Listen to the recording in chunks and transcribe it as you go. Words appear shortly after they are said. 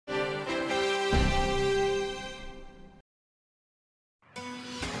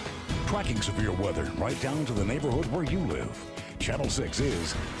tracking severe weather right down to the neighborhood where you live. Channel 6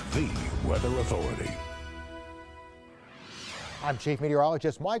 is the weather authority. I'm Chief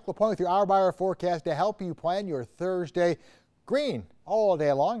Meteorologist Mike LaPoint's with your hour-by-hour forecast to help you plan your Thursday. Green all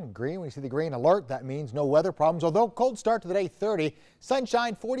day long. Green, when you see the green alert, that means no weather problems. Although cold start to the day, 30.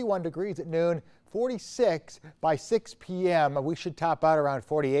 Sunshine, 41 degrees at noon, 46 by 6 p.m. We should top out around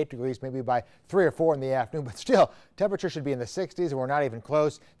 48 degrees, maybe by 3 or 4 in the afternoon. But still, temperature should be in the 60s, and we're not even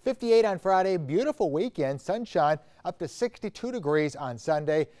close. 58 on Friday. Beautiful weekend. Sunshine up to 62 degrees on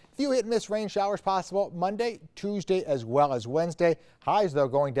Sunday. Few hit and miss rain showers possible Monday, Tuesday, as well as Wednesday. Highs, though,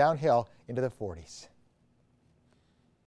 going downhill into the 40s.